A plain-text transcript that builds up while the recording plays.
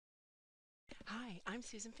Hi, I'm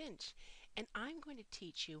Susan Finch, and I'm going to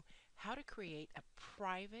teach you how to create a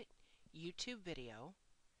private YouTube video,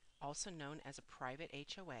 also known as a private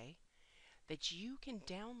HOA, that you can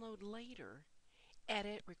download later,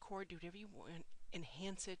 edit, record, do whatever you want,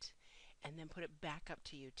 enhance it, and then put it back up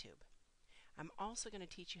to YouTube. I'm also going to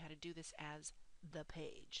teach you how to do this as the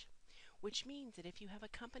page, which means that if you have a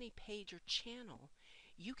company page or channel,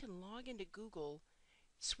 you can log into Google,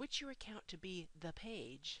 switch your account to be the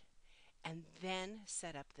page, and then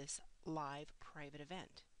set up this live private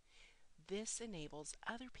event. This enables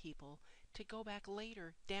other people to go back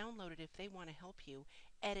later, download it if they want to help you,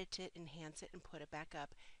 edit it, enhance it, and put it back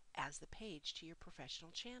up as the page to your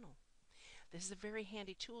professional channel. This is a very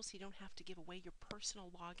handy tool so you don't have to give away your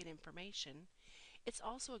personal login information. It's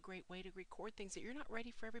also a great way to record things that you're not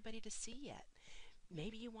ready for everybody to see yet.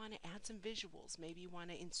 Maybe you want to add some visuals, maybe you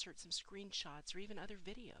want to insert some screenshots or even other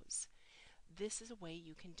videos. This is a way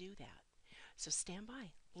you can do that. So stand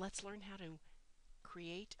by. Let's learn how to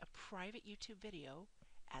create a private YouTube video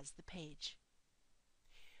as the page.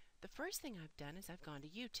 The first thing I've done is I've gone to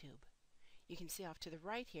YouTube. You can see off to the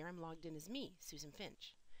right here I'm logged in as me, Susan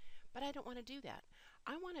Finch. But I don't want to do that.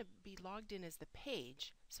 I want to be logged in as the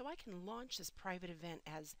page so I can launch this private event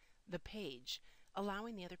as the page,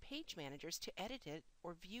 allowing the other page managers to edit it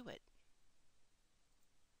or view it.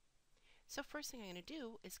 So first thing I'm going to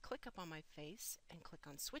do is click up on my face and click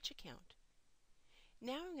on Switch Account.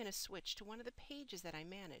 Now I'm going to switch to one of the pages that I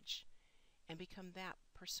manage and become that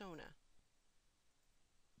persona.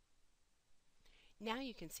 Now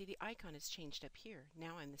you can see the icon has changed up here.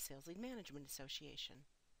 Now I'm the Sales Lead Management Association.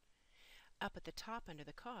 Up at the top under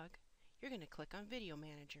the cog, you're going to click on Video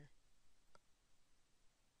Manager.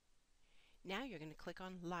 Now you're going to click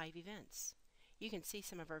on Live Events. You can see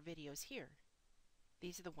some of our videos here.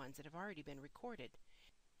 These are the ones that have already been recorded.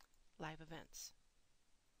 Live Events.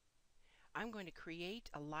 I'm going to create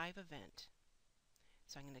a live event.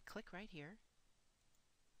 So I'm going to click right here.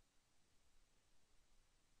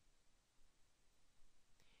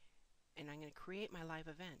 And I'm going to create my live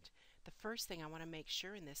event. The first thing I want to make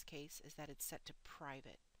sure in this case is that it's set to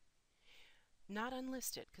private. Not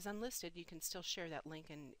unlisted, because unlisted you can still share that link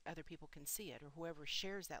and other people can see it, or whoever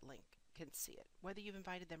shares that link can see it, whether you've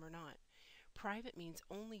invited them or not. Private means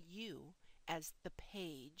only you, as the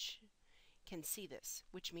page, can see this,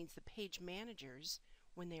 which means the page managers,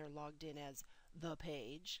 when they are logged in as the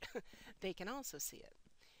page, they can also see it.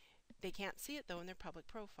 They can't see it though in their public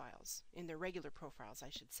profiles, in their regular profiles I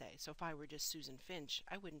should say. So if I were just Susan Finch,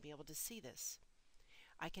 I wouldn't be able to see this.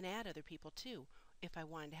 I can add other people too if I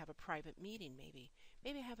wanted to have a private meeting maybe.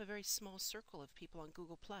 Maybe I have a very small circle of people on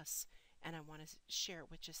Google Plus and I want to share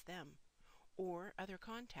it with just them. Or other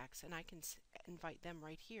contacts, and I can invite them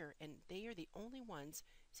right here, and they are the only ones.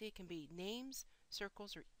 See, it can be names,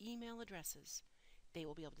 circles, or email addresses. They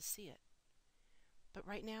will be able to see it. But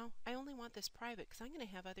right now I only want this private because I'm going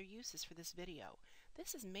to have other uses for this video.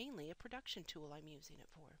 This is mainly a production tool I'm using it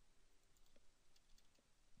for.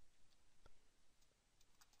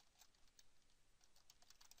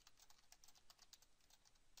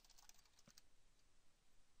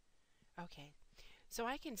 Okay, so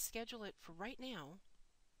I can schedule it for right now.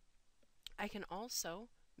 I can also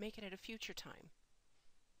make it at a future time.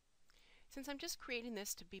 Since I'm just creating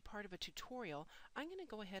this to be part of a tutorial, I'm going to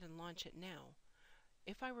go ahead and launch it now.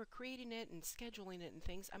 If I were creating it and scheduling it and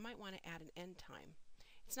things, I might want to add an end time.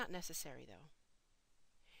 It's not necessary though.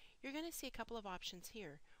 You're going to see a couple of options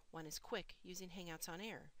here. One is quick, using Hangouts on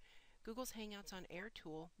Air. Google's Hangouts on Air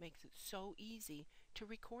tool makes it so easy to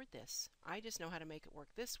record this. I just know how to make it work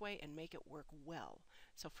this way and make it work well.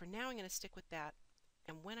 So for now I'm going to stick with that,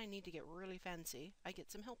 and when I need to get really fancy, I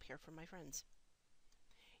get some help here from my friends.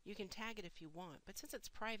 You can tag it if you want, but since it's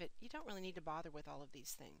private, you don't really need to bother with all of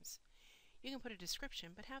these things. You can put a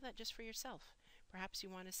description, but have that just for yourself. Perhaps you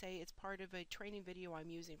want to say it's part of a training video I'm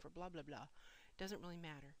using for blah blah blah. Doesn't really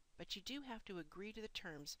matter. But you do have to agree to the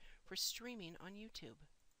terms for streaming on YouTube.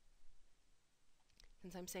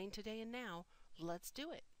 Since I'm saying today and now, let's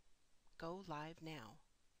do it. Go live now.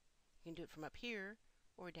 You can do it from up here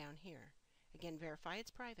or down here. Again, verify it's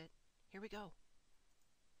private. Here we go.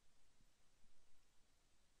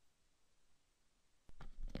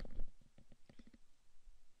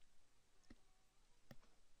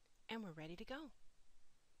 And we're ready to go.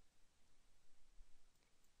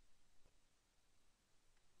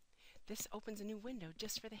 This opens a new window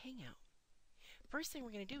just for the Hangout. First thing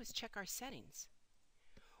we're going to do is check our settings.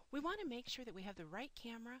 We want to make sure that we have the right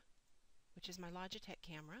camera, which is my Logitech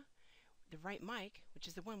camera, the right mic, which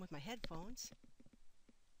is the one with my headphones,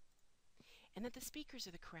 and that the speakers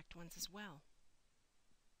are the correct ones as well.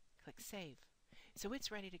 Click Save. So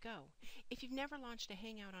it's ready to go. If you've never launched a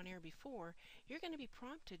Hangout on Air before, you're going to be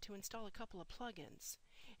prompted to install a couple of plugins.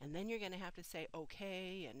 And then you're going to have to say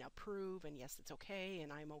okay and approve and yes, it's okay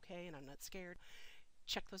and I'm okay and I'm not scared.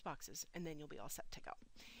 Check those boxes and then you'll be all set to go.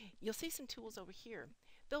 You'll see some tools over here.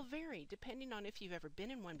 They'll vary depending on if you've ever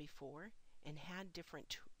been in one before and had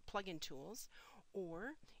different plugin tools,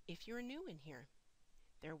 or if you're new in here.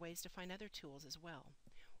 There are ways to find other tools as well.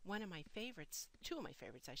 One of my favorites, two of my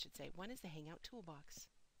favorites I should say, one is the Hangout Toolbox.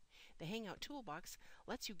 The Hangout Toolbox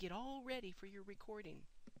lets you get all ready for your recording.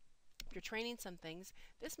 If you're training some things,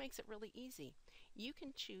 this makes it really easy. You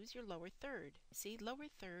can choose your lower third. See, lower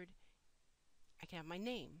third, I can have my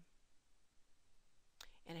name.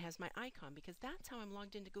 And it has my icon because that's how I'm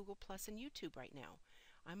logged into Google Plus and YouTube right now.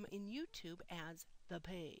 I'm in YouTube as the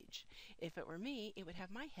page. If it were me, it would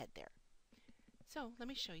have my head there. So let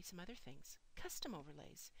me show you some other things. Custom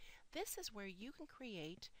overlays. This is where you can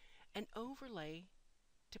create an overlay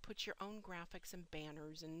to put your own graphics and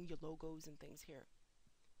banners and your logos and things here.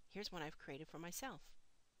 Here's one I've created for myself.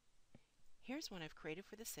 Here's one I've created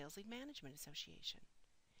for the Sales Lead Management Association.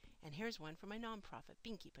 And here's one for my nonprofit,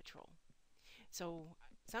 Binky Patrol. So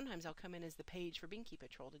sometimes I'll come in as the page for Binky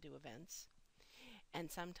Patrol to do events.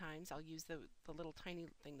 And sometimes I'll use the little tiny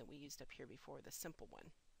thing that we used up here before, the simple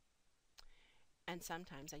one. And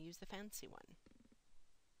sometimes I use the fancy one.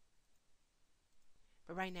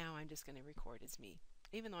 But right now I'm just going to record as me.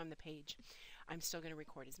 Even though I'm the page, I'm still going to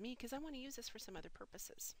record as me because I want to use this for some other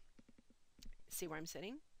purposes. See where I'm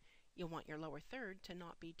sitting? You'll want your lower third to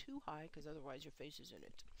not be too high because otherwise your face is in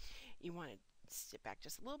it. You want to sit back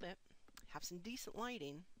just a little bit, have some decent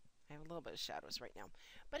lighting. I have a little bit of shadows right now,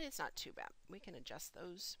 but it's not too bad. We can adjust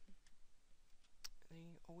those.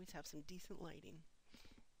 You always have some decent lighting.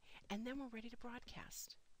 And then we're ready to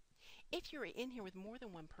broadcast. If you're in here with more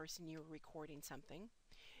than one person you're recording something,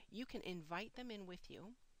 you can invite them in with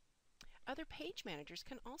you. Other page managers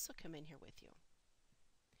can also come in here with you.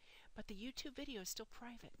 But the YouTube video is still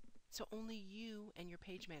private, so only you and your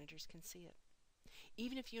page managers can see it.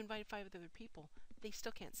 Even if you invite 5 other people, they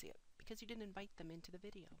still can't see it because you didn't invite them into the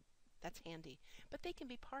video. That's handy. But they can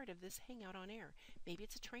be part of this Hangout on Air. Maybe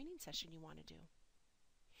it's a training session you want to do.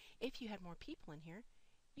 If you had more people in here,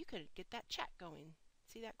 you could get that chat going.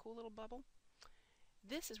 See that cool little bubble?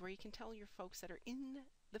 This is where you can tell your folks that are in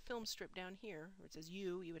the film strip down here, where it says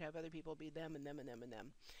you would have other people be them and them and them and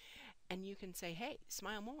them. And you can say, hey,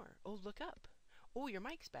 smile more. Oh, look up. Oh, your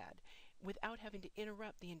mic's bad. Without having to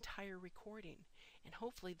interrupt the entire recording. And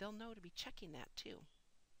hopefully they'll know to be checking that too.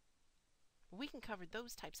 We can cover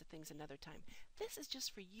those types of things another time. This is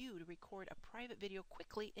just for you to record a private video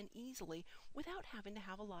quickly and easily without having to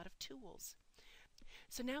have a lot of tools.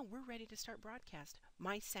 So now we're ready to start broadcast.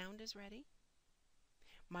 My sound is ready.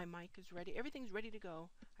 My mic is ready. Everything's ready to go.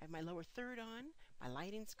 I have my lower third on. My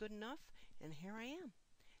lighting's good enough. And here I am.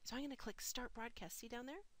 So I'm going to click Start Broadcast. See down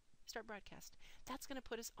there? Start Broadcast. That's going to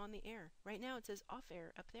put us on the air. Right now it says off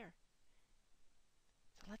air up there.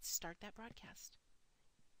 So let's start that broadcast.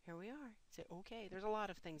 Here we are. Say okay. There's a lot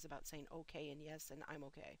of things about saying okay and yes and I'm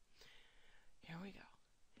okay. Here we go.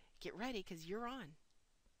 Get ready because you're on.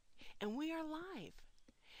 And we are live.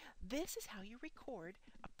 This is how you record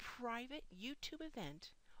a private YouTube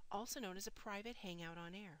event, also known as a private Hangout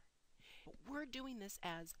on Air. We're doing this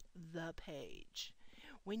as the page.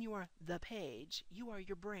 When you are the page, you are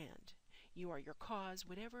your brand. You are your cause,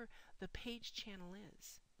 whatever the page channel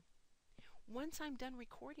is. Once I'm done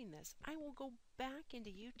recording this, I will go back into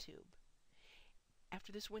YouTube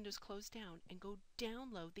after this window's closed down and go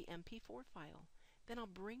download the MP4 file. Then I'll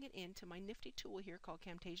bring it into my nifty tool here called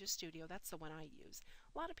Camtasia Studio. That's the one I use.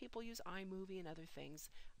 A lot of people use iMovie and other things.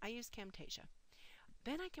 I use Camtasia.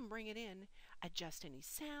 Then I can bring it in, adjust any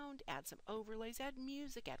sound, add some overlays, add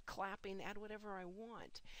music, add clapping, add whatever I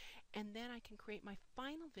want. And then I can create my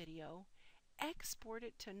final video, export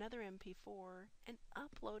it to another MP4, and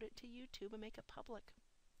upload it to YouTube and make it public.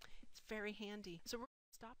 It's very handy. So we're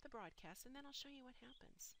going to stop the broadcast and then I'll show you what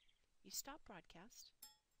happens. You stop broadcast.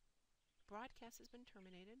 Broadcast has been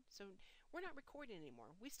terminated, so we're not recording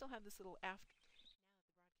anymore. We still have this little after now that the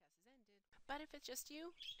broadcast has ended. But if it's just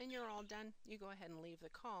you and you're all done, you go ahead and leave the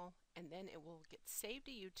call, and then it will get saved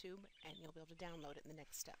to YouTube, and you'll be able to download it in the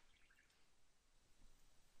next step.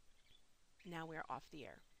 Now we're off the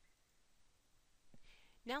air.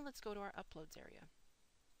 Now let's go to our uploads area.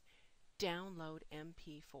 Download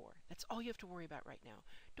MP4. That's all you have to worry about right now.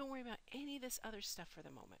 Don't worry about any of this other stuff for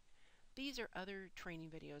the moment. These are other training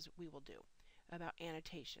videos we will do about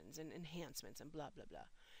annotations and enhancements and blah, blah, blah.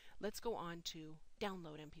 Let's go on to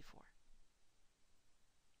download MP4.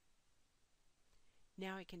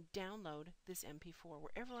 Now I can download this MP4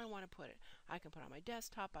 wherever I want to put it. I can put it on my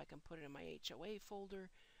desktop, I can put it in my HOA folder.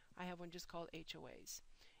 I have one just called HOAs.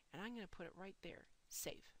 And I'm going to put it right there,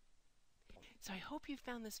 save. So I hope you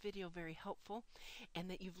found this video very helpful and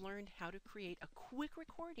that you've learned how to create a quick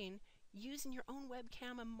recording using your own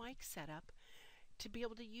webcam and mic setup to be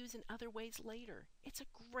able to use in other ways later. It's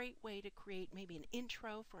a great way to create maybe an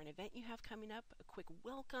intro for an event you have coming up, a quick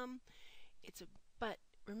welcome. But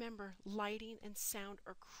remember, lighting and sound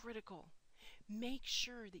are critical. Make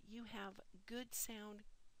sure that you have good sound,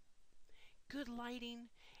 good lighting,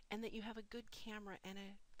 and that you have a good camera and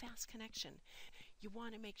a fast connection. You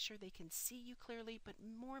want to make sure they can see you clearly, but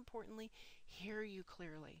more importantly, hear you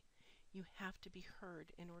clearly. You have to be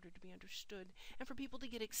heard in order to be understood and for people to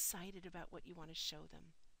get excited about what you want to show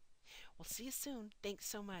them. We'll see you soon. Thanks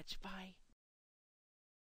so much. Bye.